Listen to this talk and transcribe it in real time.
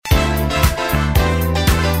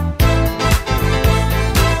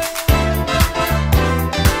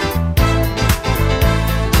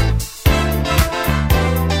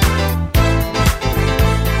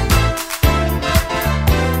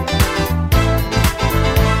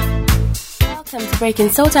Breaking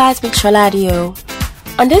Soul Ties with Shaladio.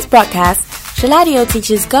 On this broadcast, Shaladio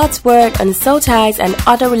teaches God's Word on soul ties and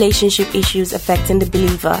other relationship issues affecting the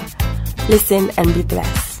believer. Listen and be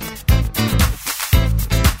blessed.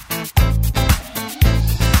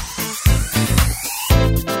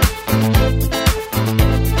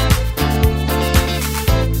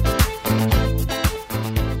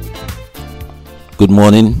 Good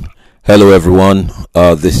morning. Hello, everyone.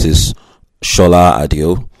 This is Shola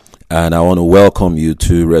Adio, and I want to welcome you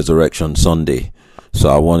to Resurrection Sunday. So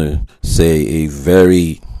I want to say a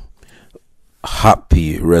very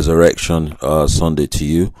happy Resurrection Sunday to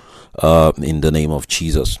you in the name of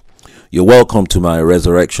Jesus. You're welcome to my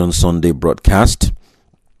Resurrection Sunday broadcast,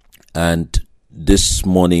 and this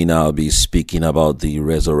morning I'll be speaking about the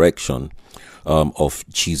resurrection of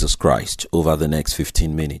Jesus Christ over the next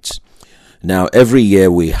 15 minutes. Now, every year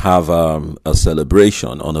we have a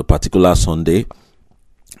celebration on a particular Sunday,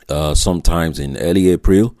 sometimes in early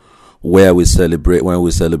April, when we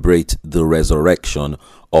celebrate the resurrection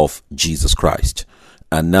of Jesus Christ.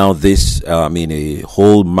 And now a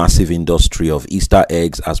whole massive industry of Easter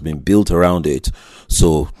eggs has been built around it.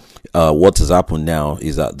 So what has happened now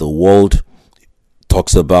is that the world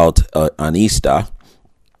talks about an Easter.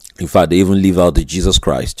 In fact, they even leave out the Jesus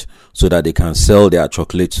Christ so that they can sell their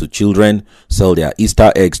chocolates to children, sell their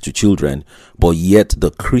Easter eggs to children. But yet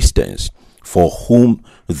the Christians, for whom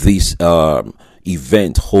this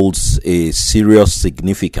event holds a serious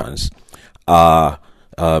significance, they are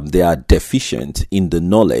deficient in the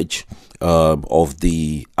knowledge of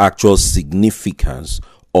the actual significance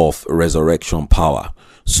of resurrection power.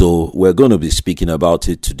 So we're going to be speaking about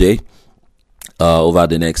it today. Over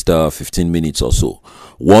the next 15 minutes or so.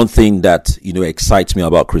 One thing that excites me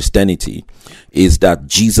about Christianity is that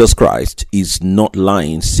Jesus Christ is not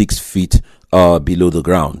lying 6 feet below the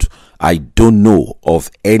ground. I don't know of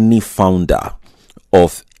any founder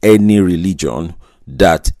of any religion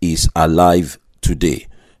that is alive today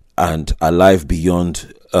and alive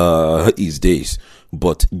beyond his days.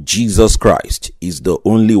 But Jesus Christ is the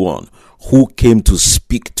only one who came to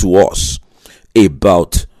speak to us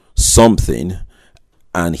about something,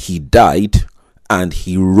 and he died and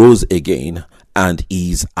he rose again and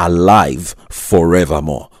is alive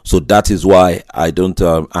forevermore. So that is why I don't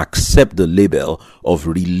accept the label of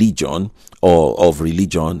religion or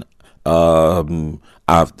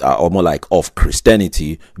more like of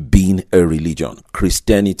Christianity being a religion.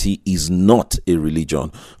 Christianity is not a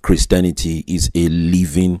religion. Christianity is a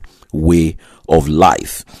living way of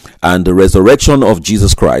life. And the resurrection of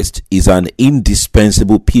Jesus Christ is an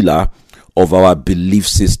indispensable pillar of our belief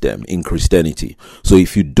system in Christianity. So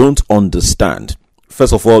if you don't understand,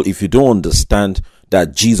 first of all, if you don't understand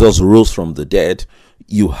that Jesus rose from the dead,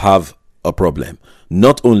 you have a problem.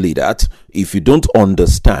 Not only that, if you don't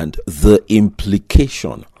understand the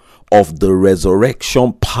implication of the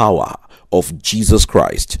resurrection power of Jesus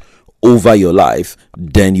Christ over your life,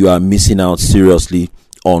 then you are missing out seriously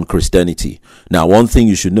on Christianity. Now, one thing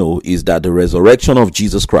you should know is that the resurrection of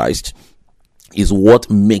Jesus Christ is what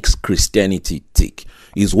makes Christianity tick,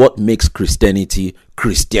 is what makes Christianity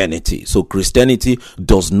Christianity. So Christianity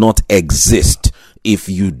does not exist if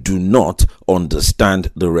you do not understand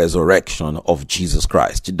the resurrection of Jesus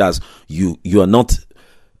Christ. You are not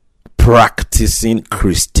practicing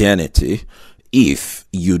Christianity if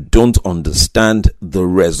you don't understand the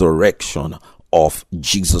resurrection of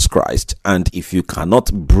Jesus Christ, and if you cannot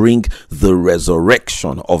bring the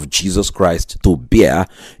resurrection of Jesus Christ to bear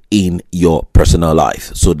in your personal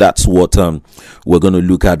life. So that's what we're going to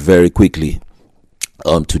look at very quickly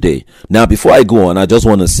today. Now, before I go on, I just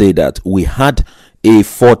want to say that we had a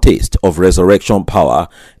foretaste of resurrection power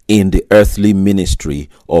in the earthly ministry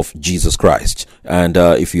of Jesus Christ. And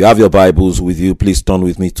if you have your Bibles with you, please turn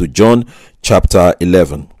with me to John chapter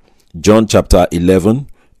 11. John chapter 11.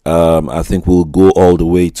 I think we'll go all the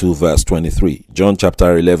way to verse 23. John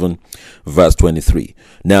chapter 11, verse 23.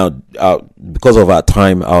 Now, because of our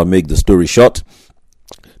time, I'll make the story short.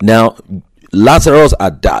 Now, Lazarus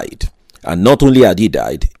had died, and not only had he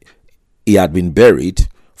died, he had been buried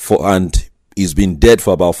and he's been dead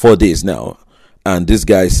for about 4 days now. And this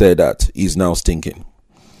guy said that he's now stinking.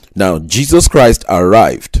 Now, Jesus Christ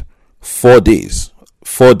arrived 4 days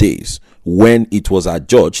when it was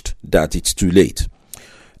adjudged that it's too late.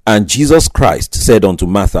 And Jesus Christ said unto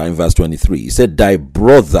Martha in verse 23, he said, thy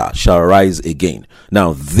brother shall rise again.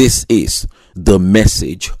 Now, this is the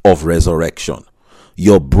message of resurrection.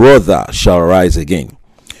 Your brother shall rise again.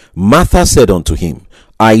 Martha said unto him,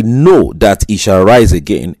 I know that he shall rise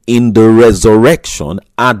again in the resurrection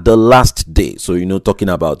at the last day. So, talking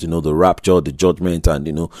about, the rapture, the judgment, and,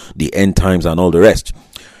 the end times and all the rest.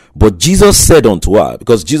 But Jesus said unto her,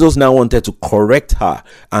 because Jesus now wanted to correct her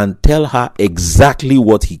and tell her exactly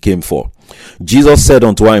what he came for. Jesus said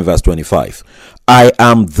unto her in verse 25, I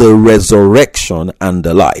am the resurrection and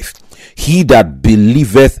the life. He that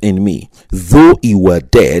believeth in me, though he were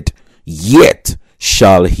dead, yet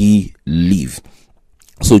shall he live.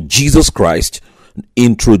 So Jesus Christ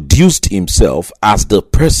introduced himself as the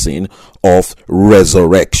person of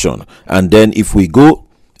resurrection. And then if we go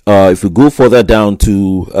further down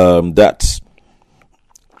to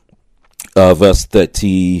verse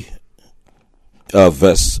 30,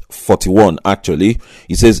 verse 41, actually,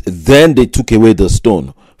 he says, then they took away the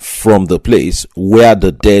stone from the place where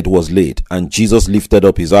the dead was laid. And Jesus lifted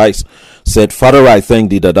up his eyes, said, Father, I thank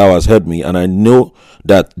thee that thou hast heard me, and I know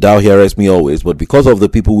that thou hearest me always, but because of the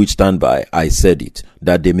people which stand by, I said it,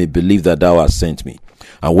 that they may believe that thou hast sent me.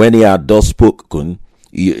 And when he had thus spoken,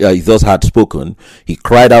 he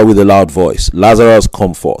cried out with a loud voice, Lazarus,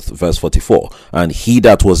 come forth. Verse 44. And he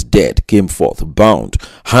that was dead came forth, bound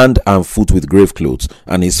hand and foot with grave clothes,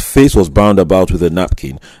 and his face was bound about with a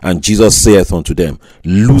napkin. And Jesus saith unto them,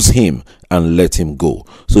 loose him and let him go.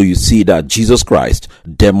 So you see that Jesus Christ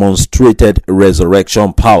demonstrated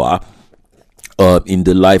resurrection power in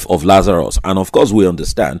the life of Lazarus. And of course we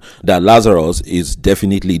understand that Lazarus is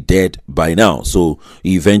definitely dead by now, so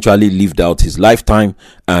he eventually lived out his lifetime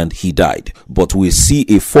and he died. But we see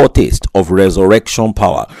a foretaste of resurrection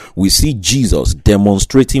power. We see Jesus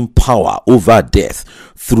demonstrating power over death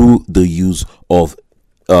through the use of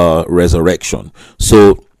resurrection.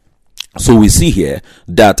 So we see here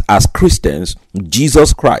that as Christians,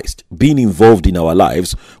 Jesus Christ being involved in our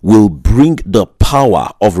lives will bring the power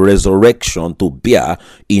of resurrection to bear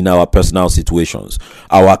in our personal situations.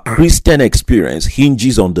 Our Christian experience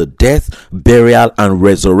hinges on the death, burial, and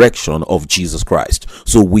resurrection of Jesus Christ.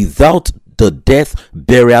 So without the death,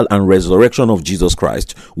 burial, and resurrection of Jesus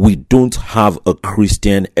Christ, we don't have a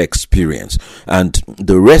Christian experience. And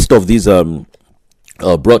the rest of these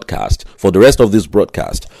broadcast,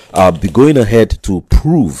 I'll be going ahead to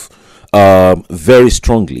prove very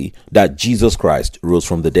strongly that Jesus Christ rose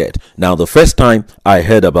from the dead. Now, the first time I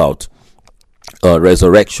heard about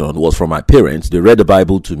resurrection was from my parents. They read the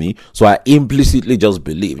Bible to me, so I implicitly just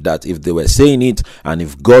believed that if they were saying it and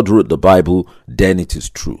if God wrote the Bible, then it is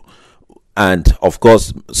true. And of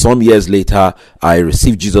course, some years later, I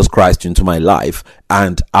received Jesus Christ into my life,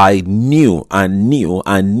 and I knew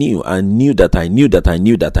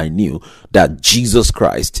that Jesus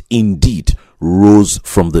Christ indeed rose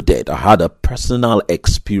from the dead. I had a personal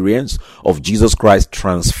experience of Jesus Christ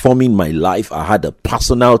transforming my life. I had a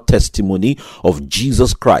personal testimony of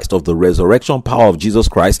Jesus Christ, of the resurrection power of Jesus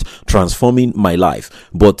Christ transforming my life.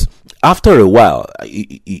 But after a while,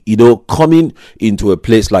 coming into a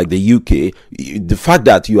place like the UK, the fact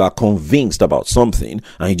that you are convinced about something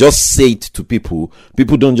and you just say it to people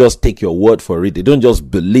don't just take your word for it. They don't just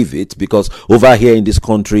believe it, because over here in this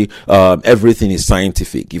country, everything is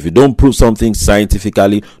scientific. If you don't prove something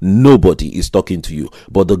scientifically, nobody is talking to you.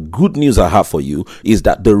 But the good news I have for you is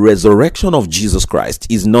that the resurrection of Jesus Christ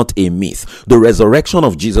is not a myth. The resurrection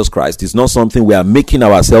of Jesus Christ is not something we are making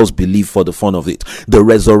ourselves believe for the fun of it. The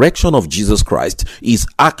resurrection of Jesus Christ is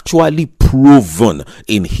actually proven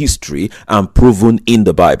in history and proven in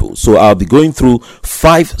the Bible. So I'll be going through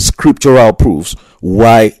 5 scriptural proofs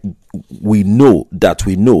why we know that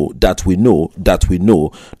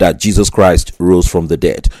Jesus Christ rose from the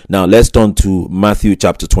dead. Now let's turn to Matthew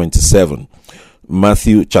chapter 27.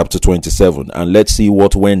 Matthew chapter 27, and let's see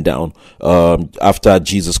what went down after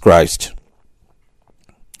Jesus Christ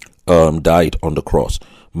died on the cross.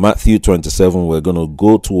 Matthew 27, we're going to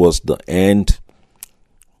go towards the end.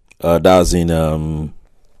 That's in,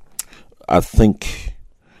 I think,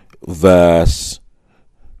 verse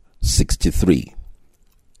 63.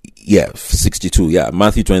 62.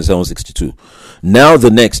 Matthew 27, 62. Now the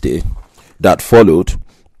next day that followed,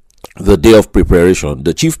 the day of preparation,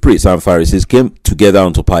 the chief priests and Pharisees came together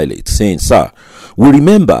unto Pilate, saying, Sir, we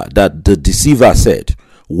remember that the deceiver said,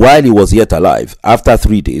 while he was yet alive, after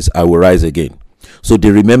 3 days I will rise again. So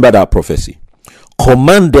they remember that prophecy.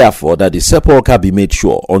 Command therefore that the sepulchre be made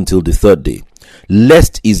sure until the 3rd day,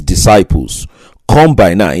 lest his disciples come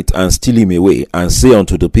by night and steal him away, and say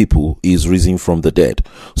unto the people, he is risen from the dead.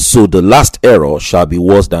 So the last error shall be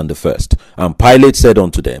worse than the first. And Pilate said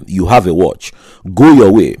unto them, you have a watch, go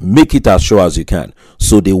your way, make it as sure as you can.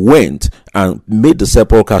 So they went and made the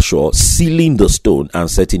sepulchre sure, sealing the stone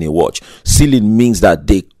and setting a watch. Sealing means that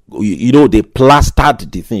they they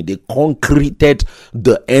plastered the thing. They concreted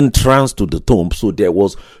the entrance to the tomb. So there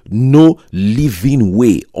was no living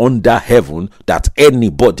way under heaven that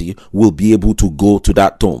anybody will be able to go to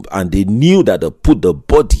that tomb. And they knew that they put the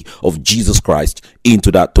body of Jesus Christ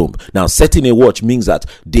into that tomb. Now, setting a watch means that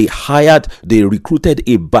they recruited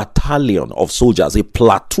a battalion of soldiers, a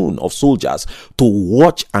platoon of soldiers, to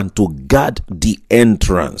watch and to guard the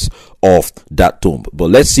entrance of that tomb. But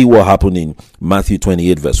let's see what happened in Matthew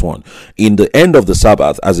 28 verse 1. In the end of the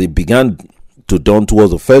Sabbath, as it began to dawn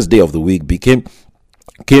towards the first day of the week,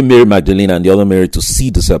 came Mary Magdalene and the other Mary to see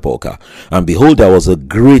the sepulchre. And behold, there was a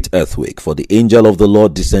great earthquake, for the angel of the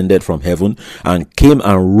Lord descended from heaven and came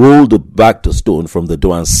and rolled back the stone from the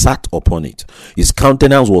door and sat upon it. His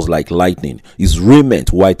countenance was like lightning, his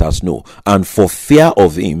raiment white as snow. And for fear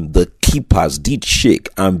of him, the keepers did shake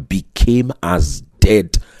and became as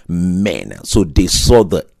dead men. So they saw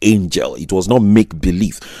the angel. It was not make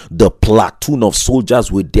believe. The platoon of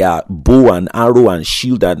soldiers with their bow and arrow and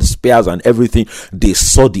shield and spears and everything, they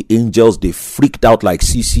saw the angels. They freaked out like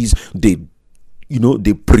sissies. They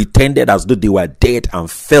pretended as though they were dead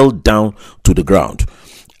and fell down to the ground.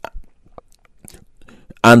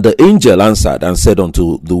 And the angel answered and said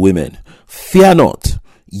unto the women, Fear not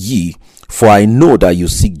ye, for I know that you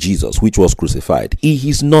seek Jesus, which was crucified. He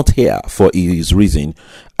is not here, for he is risen,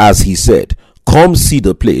 as he said. Come see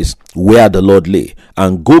the place where the Lord lay,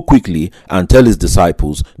 and go quickly and tell his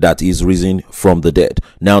disciples that he is risen from the dead.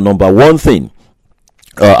 Now, number one thing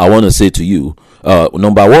I want to say to you,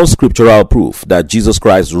 number one scriptural proof that Jesus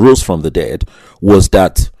Christ rose from the dead was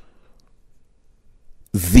that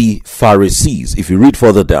the Pharisees, if you read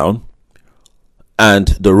further down, and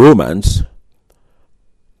the Romans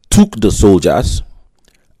took the soldiers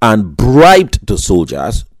and bribed the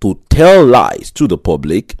soldiers to tell lies to the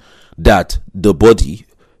public that the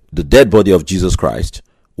dead body of Jesus Christ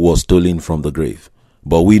was stolen from the grave.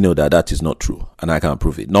 But we know that that is not true, and I can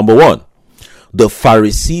prove it. Number one, the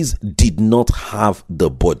Pharisees did not have the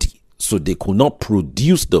body, so they could not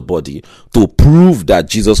produce the body to prove that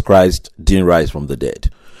Jesus Christ didn't rise from the dead.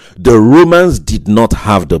 The Romans did not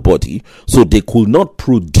have the body, so they could not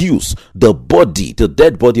produce the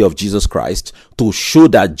dead body of Jesus Christ, to show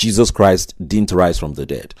that Jesus Christ didn't rise from the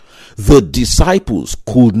dead. The disciples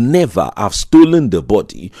could never have stolen the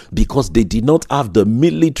body because they did not have the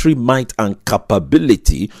military might and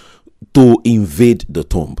capability to invade the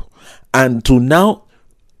tomb. And to now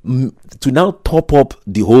top up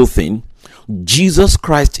the whole thing, Jesus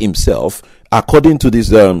Christ himself, according to the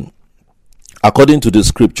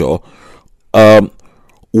scripture,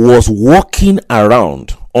 was walking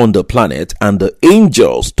around on the planet, and the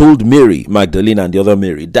angels told Mary Magdalene and the other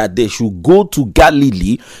Mary that they should go to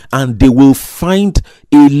Galilee and they will find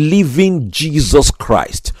a living Jesus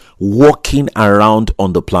Christ walking around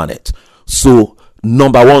on the planet. So,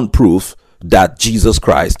 number one proof that Jesus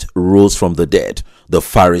Christ rose from the dead. The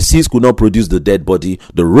Pharisees could not produce the dead body.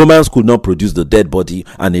 The Romans could not produce the dead body.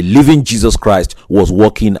 And a living Jesus Christ was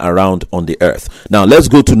walking around on the earth. Now, let's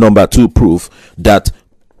go to number two proof that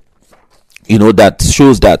that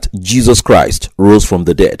shows that Jesus Christ rose from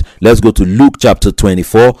the dead. Let's go to Luke chapter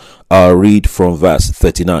 24. I'll read from verse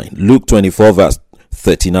 39. Luke 24 verse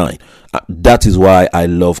 39. That is why I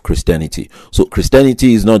love Christianity. So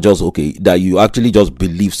Christianity is not just that you actually just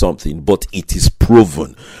believe something, but it is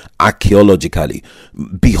proven archaeologically.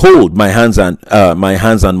 Behold my hands and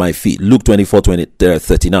my feet. Luke 24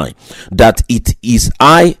 39. That it is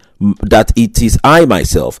I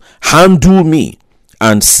myself. Handle me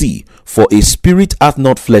and see. For a spirit hath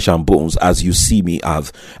not flesh and bones, as you see me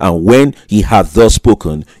have. And when he hath thus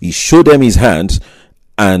spoken, he showed them his hands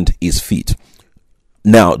and his feet.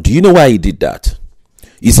 Now, do you know why he did that?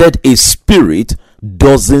 He said a spirit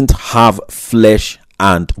doesn't have flesh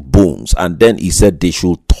and bones. And then he said they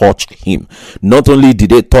should touch him. Not only did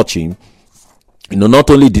they touch him,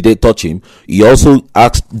 he also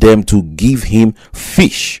asked them to give him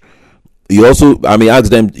fish. He also, asked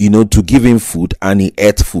them, to give him food, and he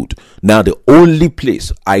ate food. Now, the only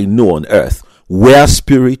place I know on earth where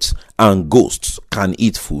spirits and ghosts can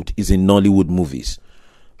eat food is in Nollywood movies.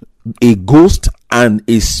 A ghost and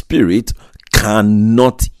a spirit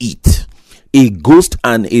cannot eat. A ghost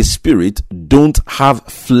and a spirit don't have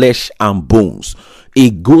flesh and bones. A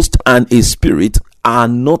ghost and a spirit are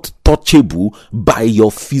not touchable by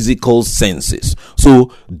your physical senses.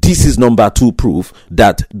 So this is number two proof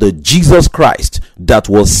that the Jesus Christ that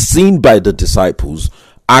was seen by the disciples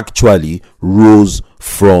actually rose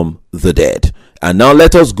from the dead. And now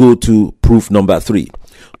let us go to proof number three.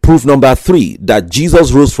 Proof number three that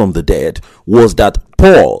Jesus rose from the dead was that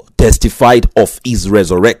Paul testified of his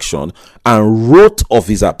resurrection, and wrote of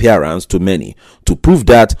his appearance to many. To prove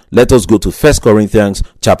that, let us go to 1 Corinthians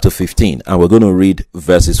chapter 15, and we're going to read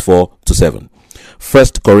verses 4 to 7. 1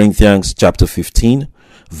 Corinthians chapter 15,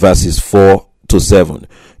 verses 4 to 7.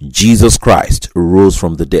 Jesus Christ rose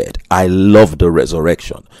from the dead. I love the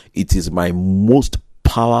resurrection. It is my most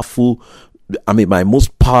powerful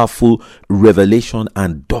revelation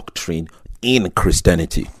and doctrine in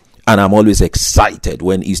Christianity. And I'm always excited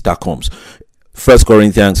when Easter comes. 1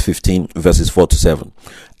 Corinthians 15, verses 4 to 7.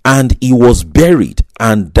 And he was buried,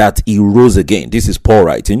 and that he rose again. This is Paul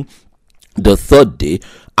writing. The third day,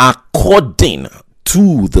 according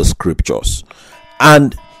to the scriptures.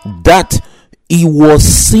 And that he was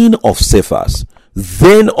seen of Cephas,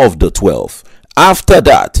 then of the 12. After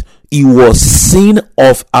that, he was seen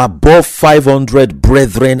of above 500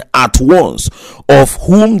 brethren at once, of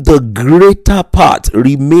whom the greater part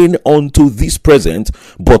remain unto this present,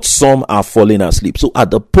 but some are fallen asleep. So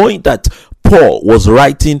at the point that Paul was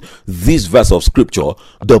writing this verse of scripture,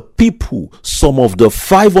 the people, some of the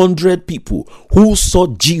 500 people who saw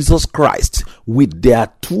Jesus Christ with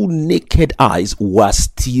their two naked eyes, were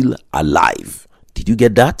still alive. Did you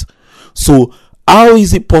get that? So how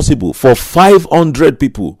is it possible for 500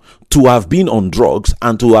 people to have been on drugs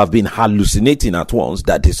and to have been hallucinating at once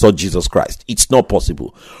that they saw Jesus Christ? It's not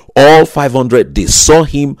possible. All 500, they saw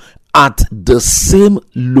him at the same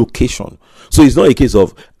location. So it's not a case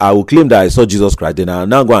of, I will claim that I saw Jesus Christ, then I'll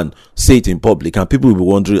now go and say it in public, and people will be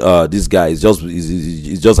wondering, this guy is just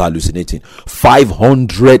hallucinating.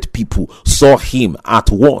 500 people saw him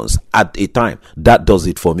at once, at a time. That does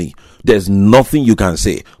it for me. There's nothing you can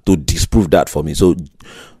say to disprove that for me. So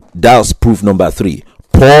that's proof number 3.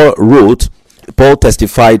 Paul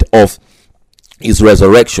testified of his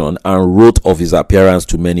resurrection and wrote of his appearance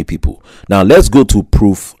to many people. Now let's go to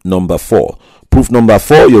proof number 4. Proof number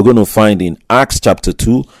 4 you're going to find in Acts chapter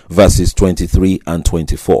 2, verses 23 and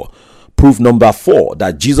 24. Proof number 4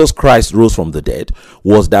 that Jesus Christ rose from the dead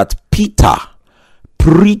was that Peter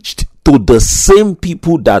preached to the same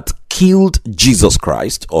people that killed Jesus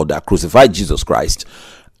Christ, or that crucified Jesus Christ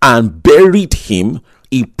and buried him.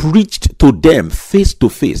 He preached to them face to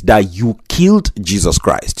face that you killed Jesus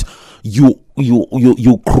Christ. You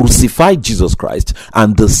crucified Jesus Christ,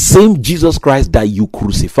 and the same Jesus Christ that you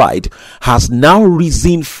crucified has now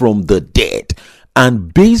risen from the dead.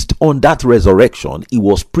 And based on that resurrection, he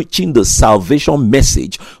was preaching the salvation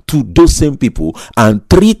message to those same people, and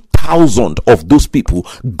 3,000 of those people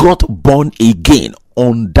got born again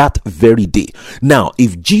on that very day. Now,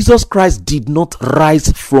 if Jesus Christ did not rise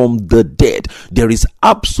from the dead, there is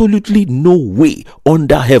absolutely no way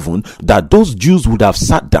under heaven that those Jews would have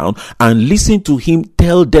sat down and listened to him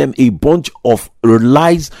tell them a bunch of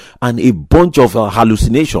lies and a bunch of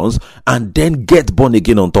hallucinations and then get born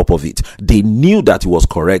again on top of it. They knew that he was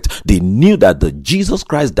correct. They knew that the Jesus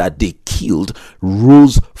Christ that they killed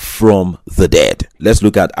rose from the dead. Let's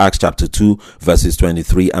look at Acts chapter 2, verses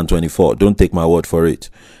 23 and 24. Don't take my word for it.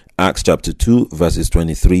 Acts chapter 2, verses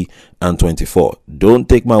 23 and 24. Don't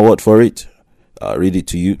take my word for it. I'll read it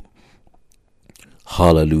to you.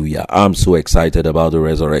 Hallelujah. I'm so excited about the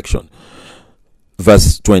resurrection.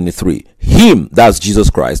 Verse 23. Him, that's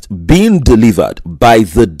Jesus Christ, being delivered by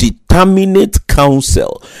the determinate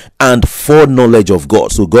counsel and foreknowledge of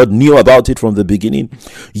God. So God knew about it from the beginning.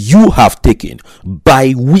 You have taken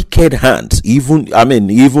by wicked hands, even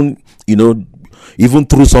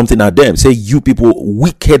threw something at them. Say, you people,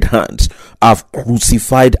 wicked hands have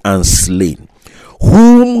crucified and slain,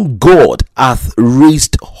 whom God hath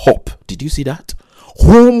raised up. Did you see that?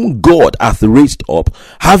 Whom God hath raised up,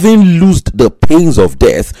 having loosed the pains of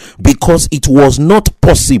death, because it was not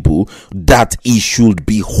possible that he should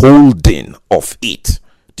be holden of it.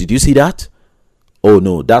 Did you see that? Oh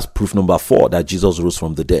no, that's proof number 4 that Jesus rose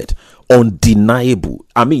from the dead. Undeniable.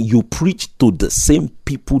 I mean, you preach to the same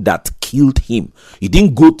people that killed him. He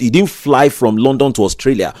didn't fly from London to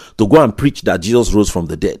Australia to go and preach that Jesus rose from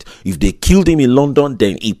the dead. If they killed him in London,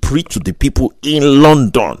 then he preached to the people in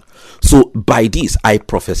London. So by this, I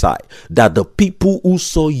prophesy that the people who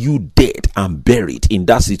saw you dead and buried in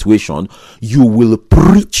that situation, you will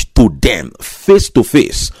preach to them face to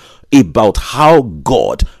face about how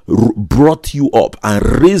God brought you up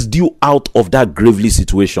and raised you out of that gravely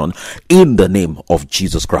situation in the name of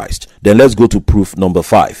Jesus Christ. Then let's go to proof number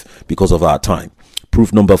 5 because of our time.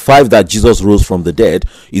 Proof number 5 that Jesus rose from the dead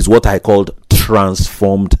is what I called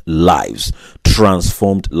transformed lives.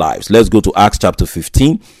 Transformed lives. Let's go to Acts chapter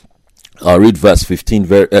 15. I'll read verse 15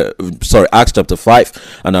 Acts chapter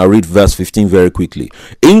 5, and I'll read verse 15 very quickly.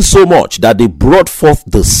 Insomuch that they brought forth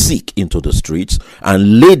the sick into the streets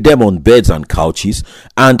and laid them on beds and couches,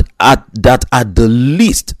 and at the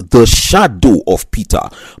least the shadow of Peter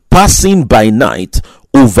passing by night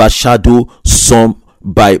overshadow some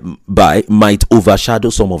might overshadow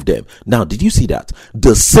some of them. Now, did you see that?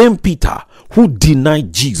 The same Peter who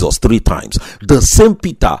denied Jesus 3 times, the same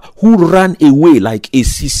Peter who ran away like a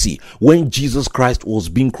sissy when Jesus Christ was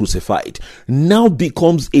being crucified, now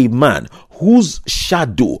becomes a man whose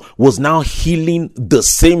shadow was now healing the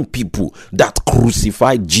same people that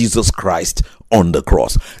crucified Jesus Christ on the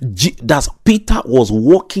cross. That Peter was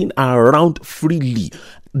walking around freely,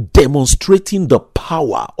 demonstrating the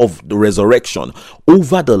power of the resurrection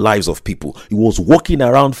over the lives of people. He was walking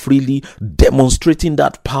around freely, demonstrating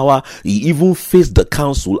that power. He even faced the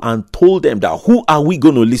council and told them that, who are we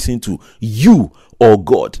going to listen to, you or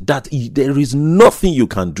God? That there is nothing you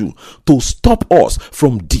can do to stop us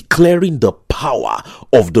from declaring the power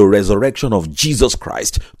of the resurrection of Jesus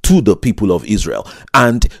Christ to the people of Israel.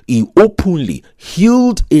 And he openly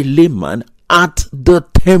healed a layman at the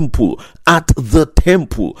temple.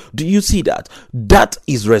 Do you see that? That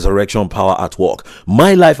is resurrection power at work.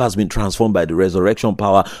 My life has been transformed by the resurrection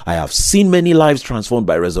power. I have seen many lives transformed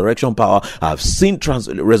by resurrection power. I have seen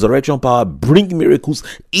resurrection power bring miracles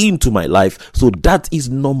into my life. So that is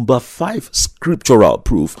number 5 scriptural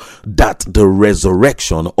proof that the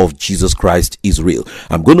resurrection of Jesus Christ is real.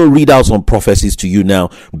 I'm going to read out some prophecies to you now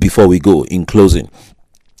before we go in closing.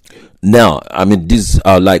 Now, I mean, these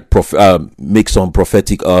are like make some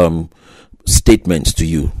prophetic statements to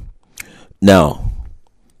you. Now,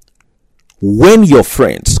 when your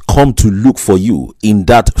friends come to look for you in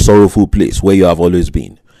that sorrowful place where you have always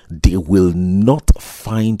been, they will not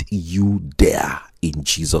find you there. In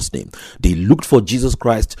Jesus' name. They looked for Jesus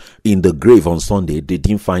Christ in the grave on Sunday. They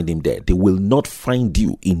didn't find him there. They will not find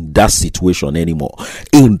you in that situation anymore.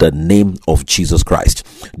 In the name of Jesus Christ.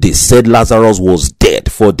 They said Lazarus was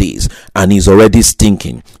dead 4 days and he's already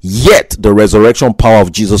stinking. Yet the resurrection power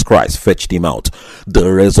of Jesus Christ fetched him out.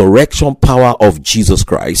 The resurrection power of Jesus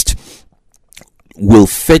Christ will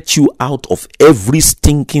fetch you out of every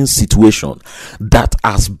stinking situation that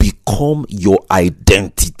has become your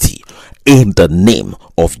identity in the name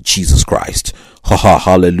of Jesus Christ.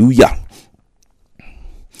 Hallelujah.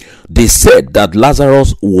 They said that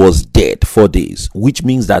Lazarus was dead 4 days, which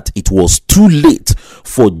means that it was too late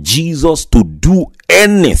for Jesus to do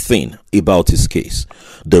anything about his case.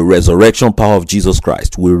 The resurrection power of Jesus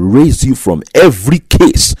Christ will raise you from every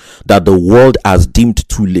case that the world has deemed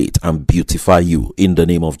too late and beautify you in the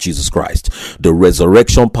name of Jesus Christ. The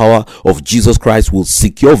resurrection power of Jesus Christ will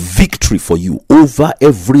secure victory for you over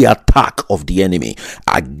every attack of the enemy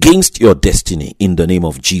against your destiny in the name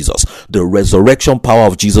of Jesus. The resurrection power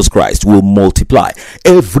of Jesus Christ will multiply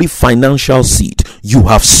every financial seed you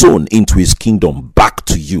have sown into his kingdom back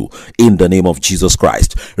to you in the name of Jesus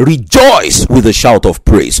Christ. Rejoice with a shout of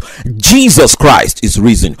praise. Jesus Christ is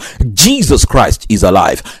risen. Jesus Christ is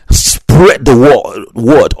alive. Spread the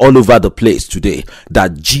word all over the place today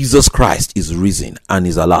that Jesus Christ is risen and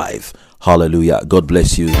is alive. Hallelujah. God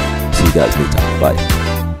bless you. See you guys later. Bye.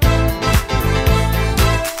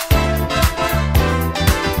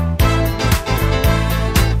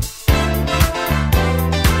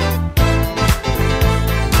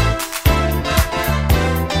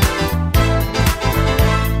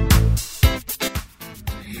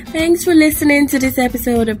 Thanks for listening to this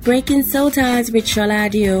episode of Breaking Soul Ties with Shola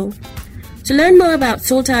Adio. To learn more about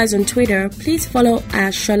Soul Ties on Twitter, please follow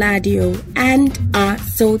Shola Adio and our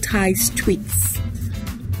Soul Ties tweets.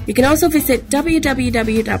 You can also visit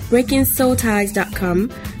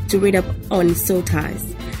www.breakingsoulties.com to read up on Soul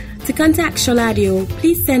Ties. To contact Shola Adio,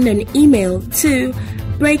 please send an email to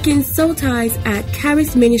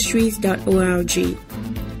breakingsoulties@charisministries.org.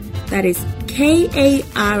 That is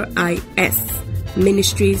KARIS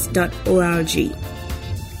ministries.org. You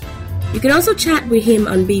can also chat with him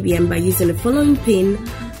on BBM by using the following pin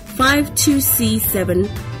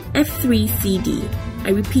 52C7F3CD. I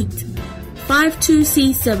repeat,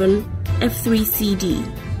 52C7F3CD.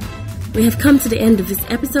 We have come to the end of this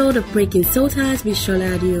episode of Breaking Soul Ties with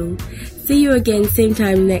Shola Adio. See you again same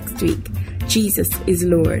time next week. Jesus is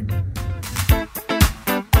Lord.